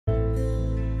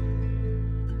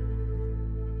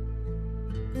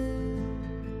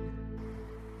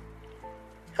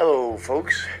Hello,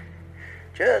 folks.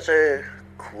 Just a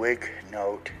quick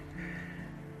note.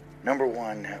 Number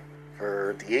one,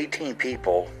 for the 18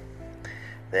 people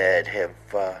that have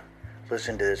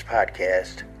listened to this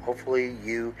podcast, hopefully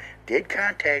you did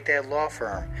contact that law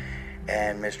firm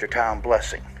and Mr. Tom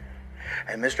Blessing.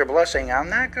 And Mr. Blessing,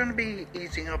 I'm not going to be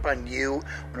easing up on you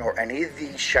nor any of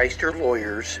these shyster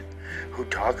lawyers who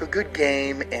talk a good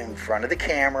game in front of the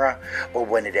camera, but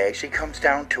when it actually comes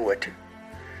down to it,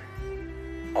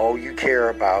 all you care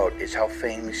about is how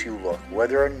famous you look,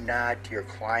 whether or not your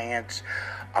clients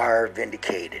are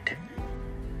vindicated.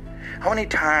 How many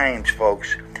times,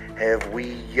 folks, have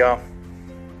we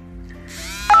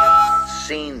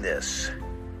seen this?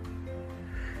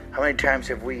 How many times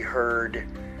have we heard,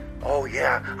 oh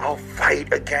yeah, I'll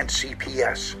fight against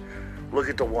CPS? Look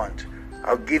at the ones.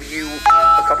 I'll give you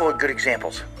a couple of good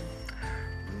examples.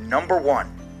 Number one,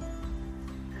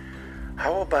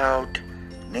 how about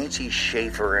Nancy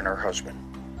Schaefer and her husband,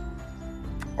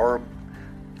 or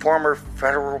former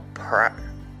federal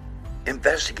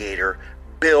investigator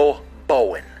Bill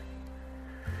Bowen?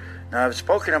 Now, I've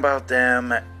spoken about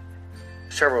them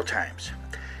several times.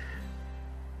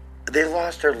 They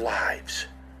lost their lives.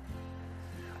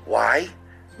 Why?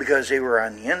 Because they were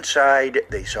on the inside,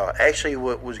 they saw actually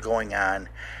what was going on,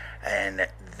 and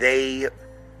they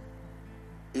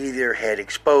either had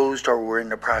exposed or were in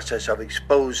the process of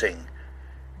exposing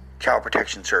Child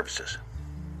Protection Services.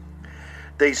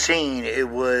 They seen it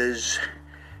was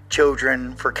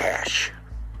children for cash.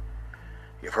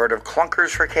 You've heard of clunkers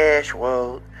for cash?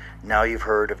 Well, now you've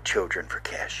heard of children for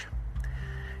cash.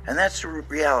 And that's the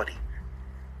reality.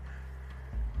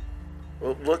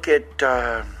 Well, look at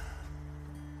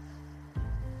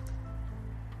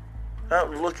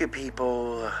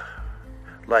people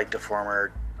like the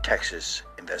former Texas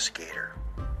investigator,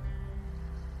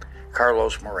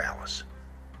 Carlos Morales.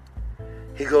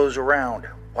 He goes around.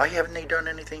 Why haven't they done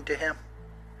anything to him?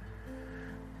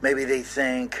 Maybe they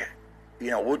think,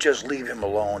 we'll just leave him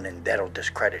alone and that'll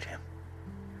discredit him.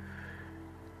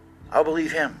 I'll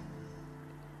believe him.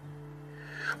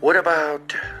 What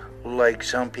about like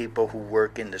some people who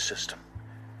work in the system,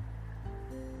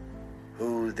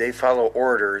 who they follow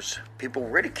orders, people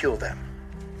ridicule them?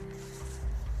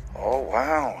 Oh,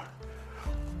 wow.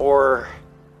 Or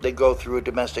they go through a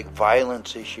domestic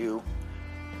violence issue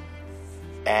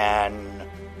and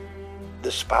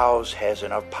the spouse has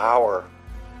enough power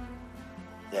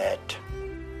that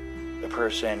the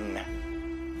person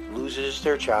loses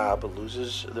their job,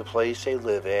 loses the place they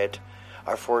live at,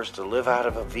 are forced to live out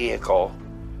of a vehicle,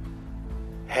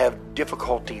 have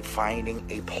difficulty finding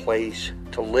a place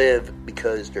to live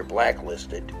because they're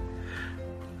blacklisted.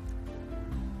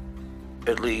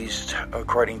 At least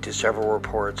according to several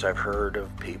reports I've heard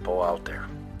of people out there.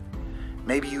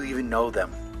 Maybe you even know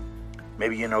them.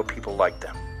 Maybe you know people like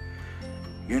them.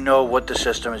 You know what the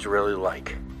system is really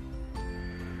like.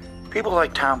 People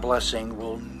like Tom Blessing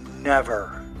will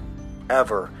never,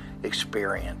 ever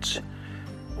experience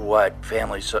what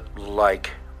families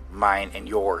like mine and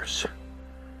yours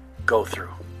go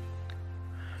through.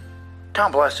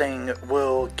 Tom Blessing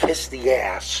will kiss the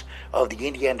ass of the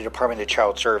Indiana Department of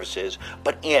Child Services,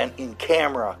 but in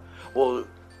camera will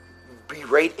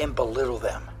berate and belittle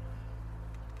them.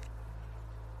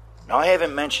 Now, I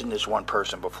haven't mentioned this one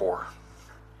person before,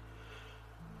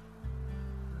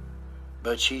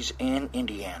 but she's in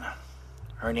Indiana.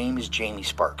 Her name is Jamie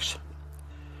Sparks.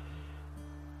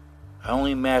 I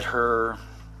only met her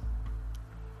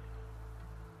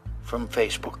from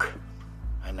Facebook.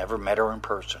 I never met her in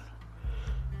person.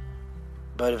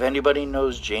 But if anybody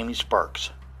knows Jamie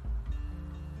Sparks,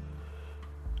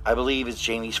 I believe it's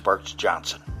Jamie Sparks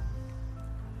Johnson.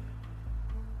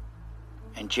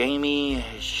 And Jamie,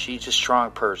 she's a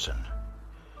strong person.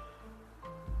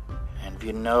 And if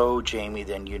you know Jamie,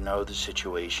 then you know the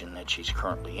situation that she's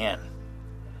currently in.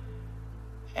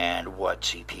 And what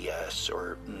CPS,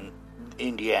 or in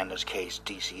Indiana's case,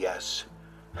 DCS,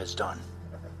 has done.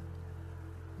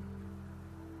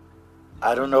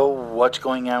 I don't know what's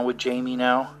going on with Jamie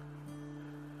now,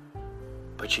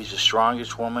 but she's the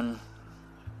strongest woman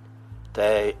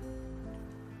that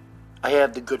I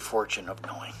have the good fortune of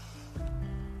knowing,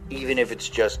 even if it's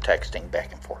just texting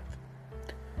back and forth.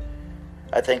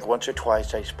 I think once or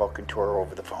twice I've spoken to her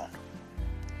over the phone.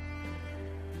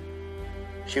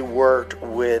 She worked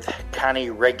with Connie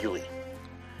Reguli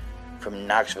from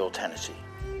Knoxville, Tennessee.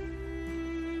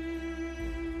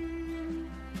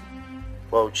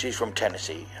 Well, she's from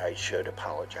Tennessee. I should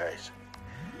apologize.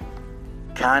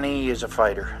 Connie is a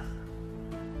fighter.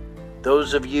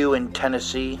 Those of you in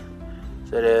Tennessee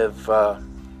that have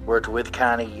worked with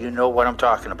Connie, you know what I'm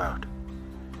talking about.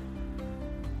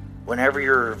 Whenever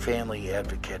you're a family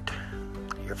advocate,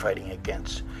 you're fighting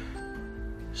against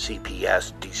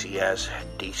CPS, DCS,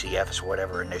 DCFs,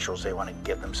 whatever initials they want to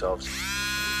give themselves.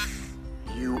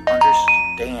 You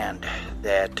understand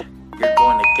that you're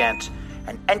going against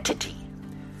an entity.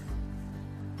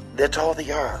 That's all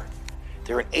they are.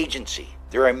 They're an agency.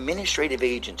 They're an administrative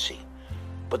agency.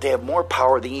 But they have more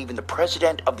power than even the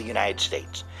President of the United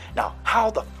States. Now,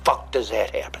 how the fuck does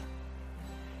that happen?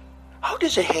 How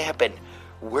does it happen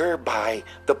whereby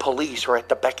the police are at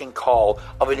the beck and call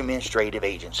of an administrative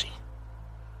agency?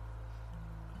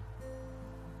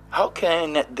 How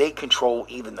can they control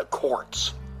even the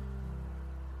courts?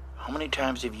 How many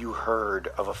times have you heard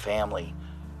of a family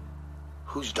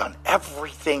who's done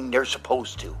everything they're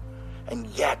supposed to, and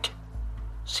yet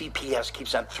CPS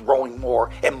keeps on throwing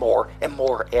more and more and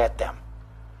more at them,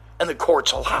 and the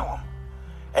courts allow them?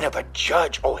 And if a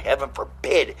judge, oh heaven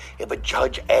forbid, if a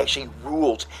judge actually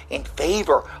rules in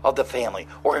favor of the family,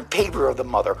 or in favor of the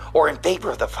mother, or in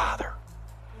favor of the father,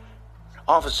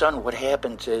 all of a sudden what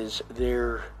happens is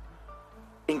they're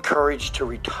encouraged to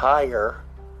retire,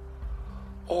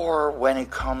 or when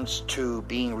it comes to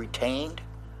being retained,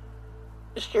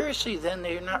 mysteriously then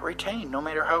they're not retained, no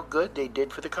matter how good they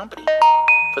did for the company,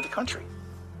 for the country.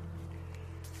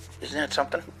 Isn't that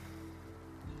something?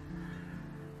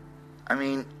 I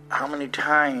mean, how many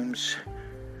times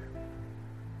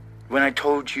when I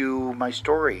told you my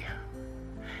story,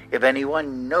 if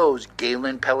anyone knows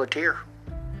Galen Pelletier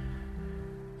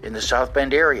in the South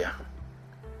Bend area,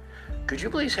 could you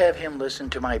please have him listen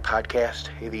to my podcast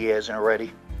if he hasn't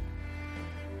already?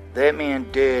 That man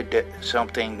did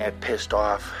something that pissed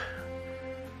off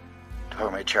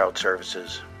Department of Child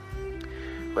Services.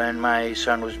 When my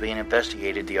son was being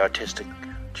investigated, the autistic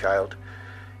child,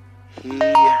 he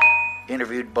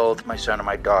interviewed both my son and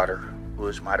my daughter, who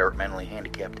is moderate mentally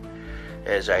handicapped,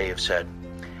 as I have said.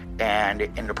 And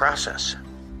in the process,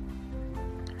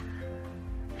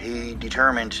 he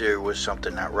determined there was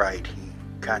something not right. He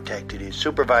contacted his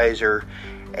supervisor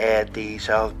at the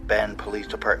South Bend Police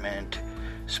Department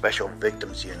Special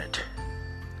Victims Unit.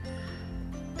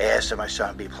 Asked that my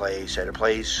son be placed at a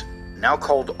place now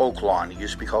called Oak Lawn. It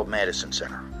used to be called Madison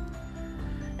Center.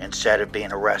 Instead of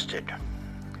being arrested,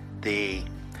 the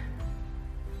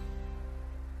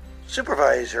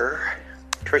supervisor,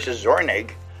 Tricia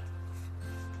Zornig,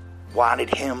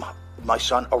 wanted my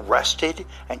son, arrested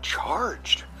and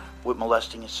charged with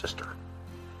molesting his sister.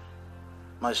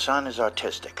 My son is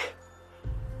autistic.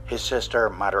 His sister,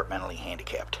 moderate mentally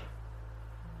handicapped.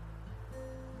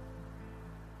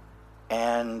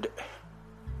 And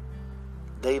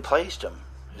they placed him.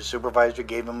 His supervisor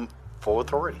gave him full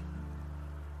authority.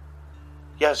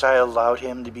 Yes, I allowed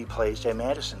him to be placed at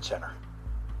Madison Center.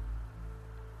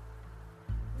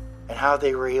 And how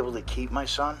they were able to keep my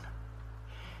son?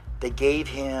 They gave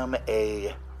him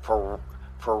a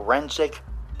forensic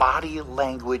body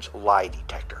language lie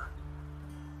detector.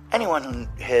 Anyone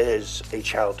who has a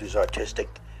child who's autistic,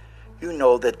 you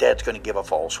know that that's going to give a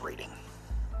false reading.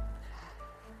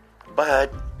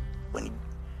 But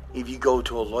if you go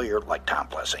to a lawyer like Tom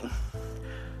Blessing,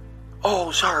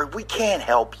 oh, sorry, we can't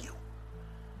help you,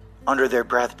 under their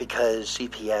breath because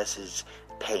CPS is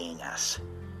paying us.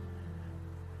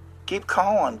 Keep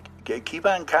calling, keep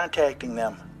on contacting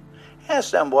them.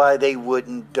 Ask them why they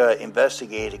wouldn't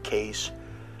investigate a case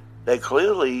that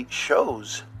clearly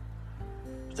shows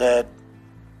that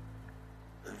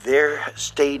their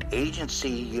state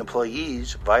agency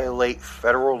employees violate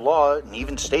federal law and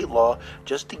even state law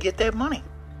just to get that money.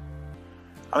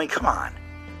 I mean, come on.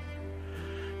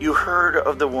 You heard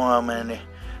of the woman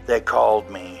that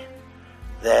called me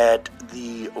that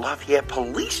the Lafayette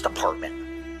Police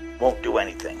Department won't do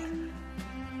anything.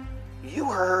 You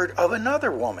heard of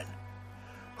another woman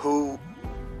who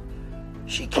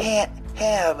she can't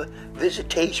have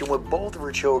visitation with both of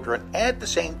her children at the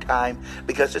same time,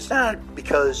 because it's not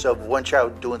because of one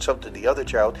child doing something to the other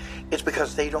child, it's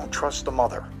because they don't trust the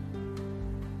mother.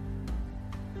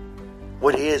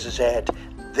 What it is that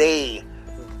they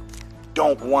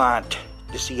don't want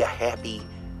to see a happy,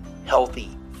 healthy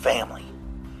family.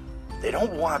 They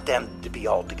don't want them to be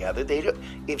all together.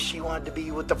 If she wanted to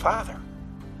be with the father,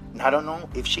 and I don't know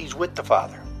if she's with the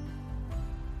father.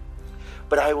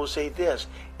 But I will say this,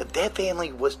 if that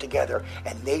family was together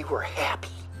and they were happy,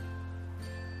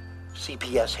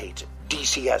 CPS hates it,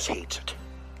 DCS hates it.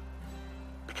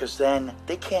 Because then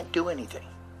they can't do anything.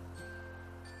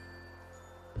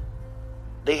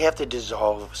 They have to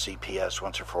dissolve CPS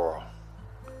once and for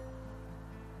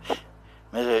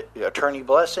all. Attorney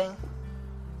Blessing,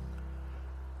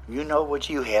 you know what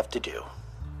you have to do.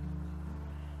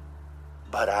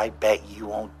 But I bet you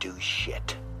won't do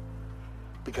shit.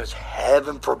 Because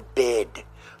heaven forbid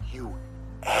you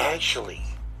actually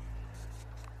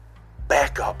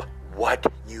back up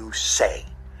what you say.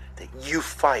 That you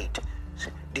fight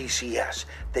DCS.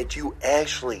 That you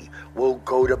actually will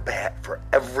go to bat for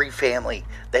every family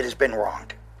that has been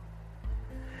wronged.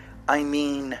 I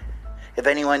mean, if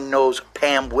anyone knows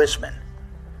Pam Wisman,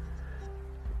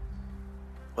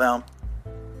 well,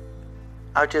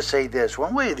 I'll just say this.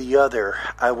 One way or the other,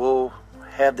 I will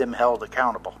have them held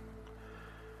accountable.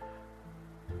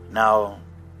 Now,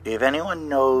 if anyone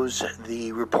knows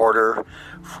the reporter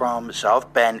from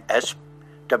South Bend,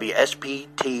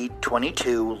 WSPT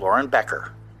 22, Lauren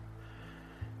Becker,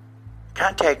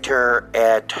 contact her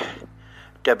at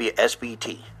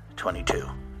WSBT 22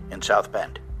 in South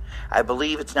Bend. I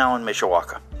believe it's now in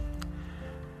Mishawaka.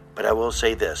 But I will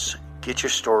say this. Get your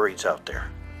stories out there.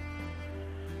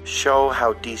 Show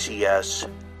how DCS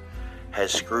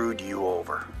has screwed you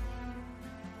over.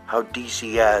 How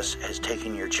DCS has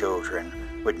taken your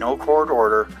children with no court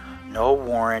order, no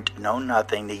warrant, no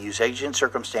nothing. They use exigent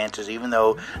circumstances even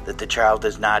though that the child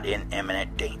is not in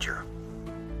imminent danger.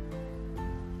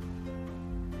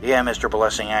 Yeah, Mr.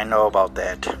 Blessing, I know about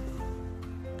that.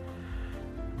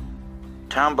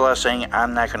 Tom Blessing,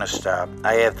 I'm not going to stop.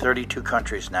 I have 32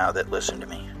 countries now that listen to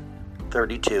me.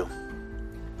 32.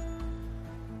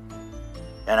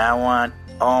 And I want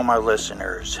all my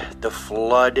listeners to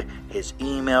flood his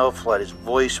email, flood his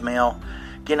voicemail.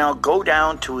 You know, go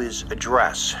down to his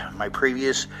address. My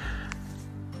previous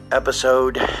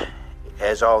episode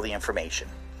has all the information.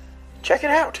 Check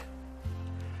it out.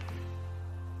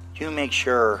 You make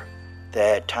sure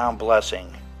that Tom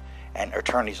Blessing and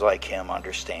attorneys like him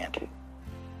understand.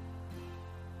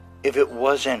 If it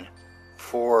wasn't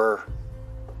for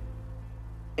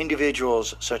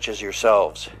individuals such as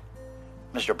yourselves,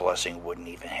 Mr. Blessing wouldn't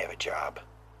even have a job.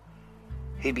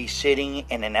 He'd be sitting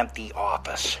in an empty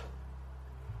office,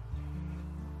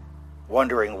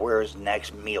 wondering where his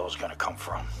next meal is going to come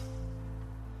from.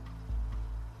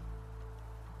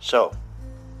 So,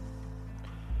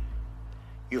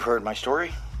 you've heard my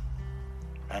story.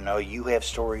 I know you have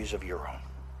stories of your own.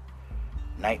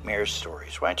 Nightmare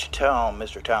stories. Why don't you tell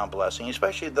Mr. Tom Blessing,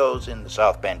 especially those in the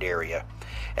South Bend area,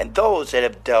 and those that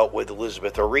have dealt with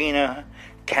Elizabeth Arena,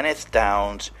 Kenneth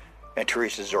Downs, and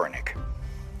Teresa Zornick.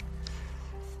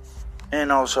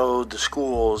 And also the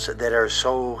schools that are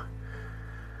so,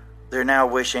 they're now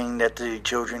wishing that the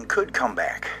children could come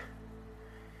back.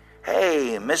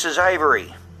 Hey, Mrs.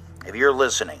 Ivory, if you're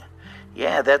listening,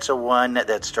 yeah, that's the one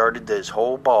that started this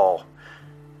whole ball.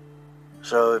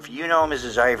 So if you know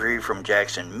Mrs. Ivory from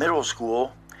Jackson Middle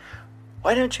School,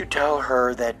 why don't you tell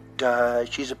her that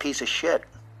she's a piece of shit?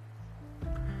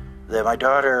 That my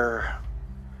daughter,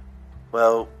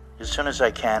 well, as soon as I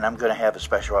can, I'm going to have a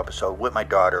special episode with my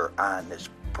daughter on this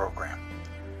program.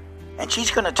 And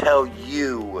she's going to tell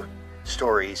you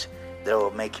stories that will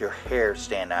make your hair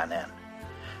stand on end.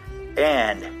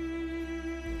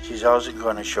 And she's also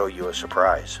going to show you a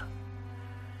surprise.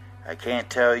 I can't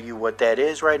tell you what that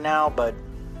is right now, but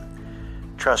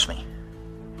trust me,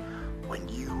 when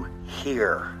you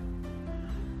hear,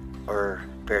 or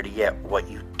better yet, what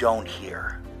you don't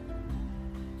hear,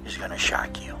 is going to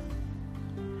shock you.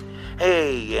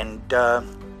 Hey, and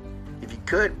if you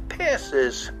could pass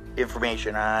this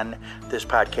information on, this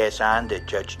podcast on, to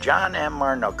Judge John M.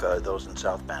 Marnoka, those in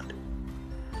South Bend.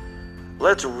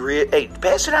 Hey,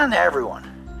 pass it on to everyone.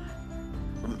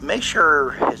 Make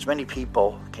sure as many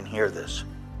people can hear this.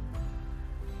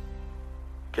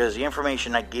 Because the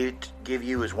information I give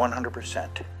you is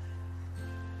 100%.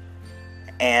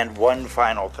 And one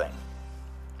final thing.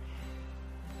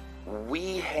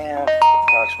 We have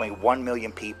approximately 1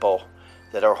 million people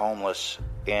that are homeless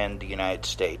in the United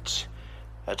States.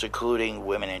 That's including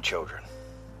women and children.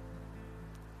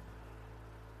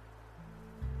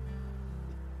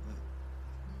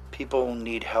 People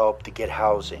need help to get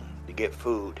housing, to get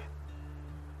food,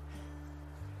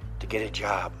 to get a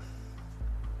job.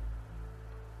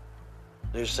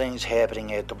 There's things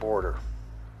happening at the border.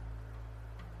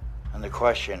 And the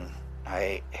question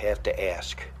I have to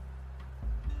ask,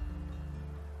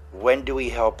 when do we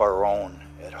help our own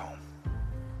at home?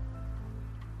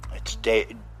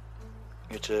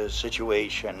 It's a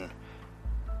situation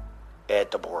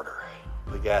at the border.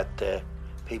 We got the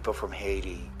people from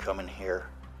Haiti coming here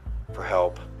for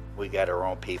help. We got our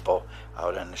own people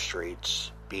out on the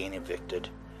streets being evicted.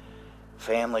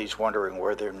 Families wondering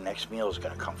where their next meal is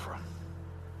going to come from.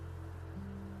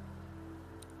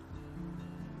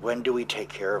 When do we take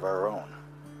care of our own?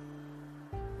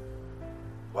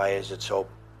 Why is it so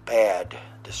bad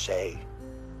to say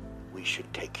we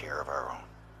should take care of our own?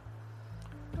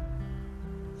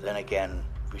 Then again,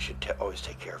 we should always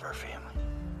take care of our family.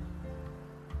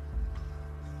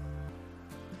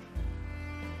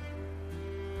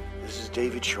 This is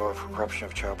David Shore for Corruption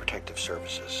of Child Protective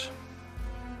Services.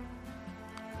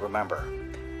 Remember,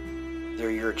 they're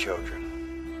your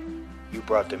children. You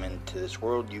brought them into this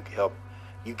world.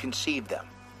 You conceived them.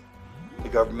 The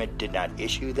government did not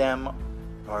issue them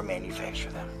nor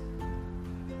manufacture them.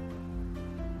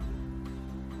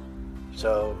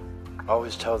 So,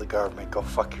 always tell the government, go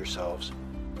fuck yourselves.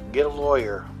 Get a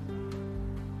lawyer.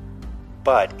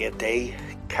 But if they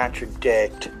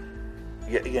contradict,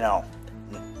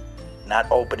 not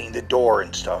opening the door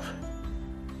and stuff,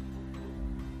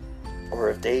 or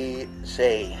if they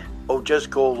say, oh, just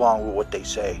go along with what they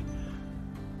say.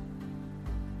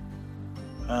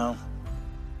 Well,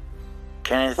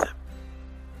 Kenneth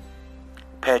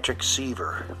Patrick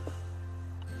Seaver,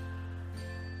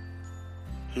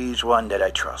 he's one that I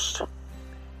trust.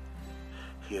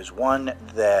 He is one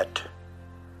that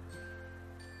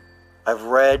I've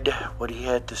read what he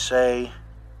had to say.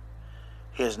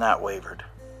 He has not wavered.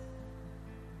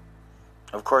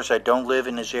 Of course, I don't live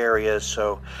in his area,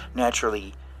 so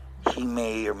naturally, he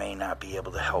may or may not be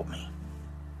able to help me.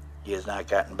 He has not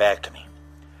gotten back to me.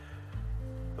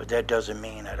 But that doesn't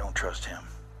mean I don't trust him.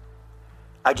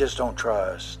 I just don't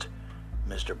trust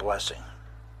Mr. Blessing.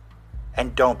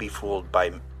 And don't be fooled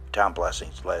by Tom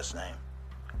Blessing's last name.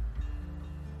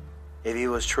 If he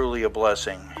was truly a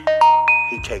blessing,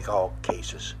 he'd take all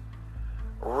cases.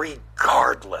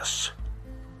 Regardless.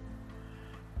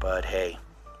 But hey,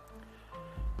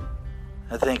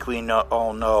 I think we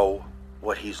all know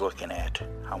what he's looking at.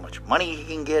 How much money he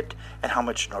can get and how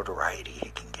much notoriety he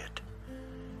can get.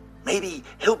 Maybe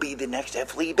he'll be the next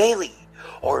F. Lee Bailey.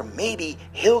 Or maybe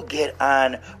he'll get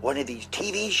on one of these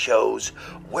TV shows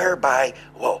whereby,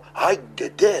 well, I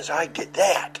did this, I did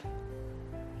that.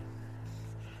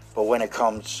 But when it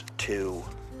comes to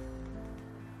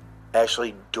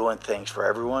actually doing things for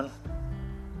everyone,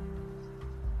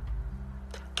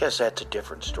 I guess that's a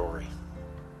different story.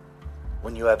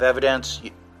 When you have evidence,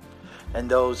 and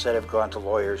those that have gone to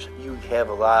lawyers, you have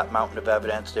a mountain of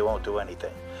evidence, they won't do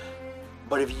anything.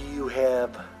 But if you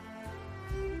have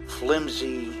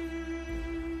flimsy,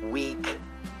 weak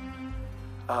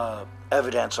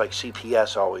evidence like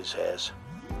CPS always has,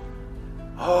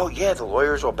 oh yeah, the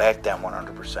lawyers will back them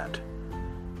 100%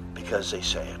 because they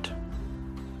say it.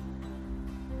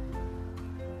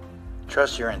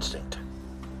 Trust your instinct.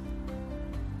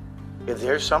 If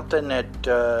there's something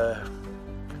that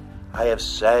I have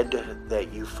said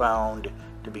that you found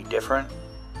to be different,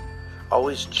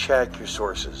 always check your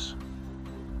sources.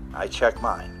 I check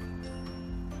mine.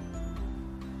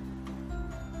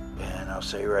 And I'll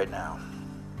say right now,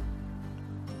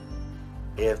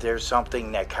 if there's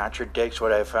something that contradicts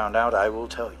what I found out, I will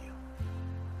tell you.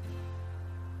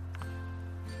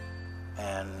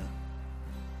 And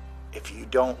if you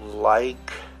don't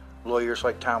like lawyers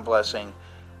like Tom Blessing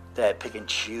that pick and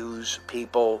choose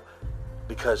people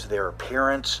because of their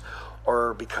appearance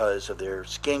or because of their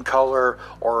skin color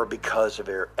or because of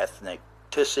their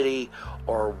ethnicity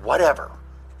or whatever,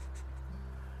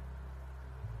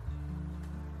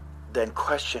 then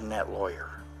question that lawyer.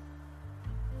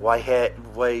 Why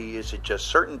is it just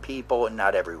certain people and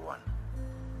not everyone?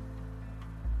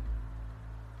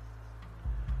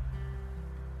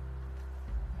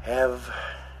 Have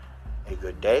a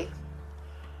good day.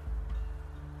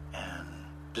 And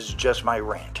this is just my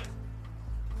rant.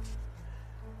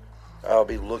 I'll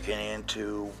be looking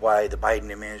into why the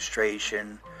Biden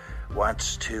administration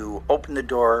wants to open the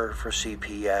door for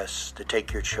CPS to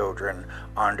take your children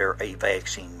under a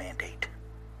vaccine mandate.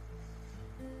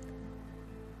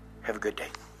 Have a good day.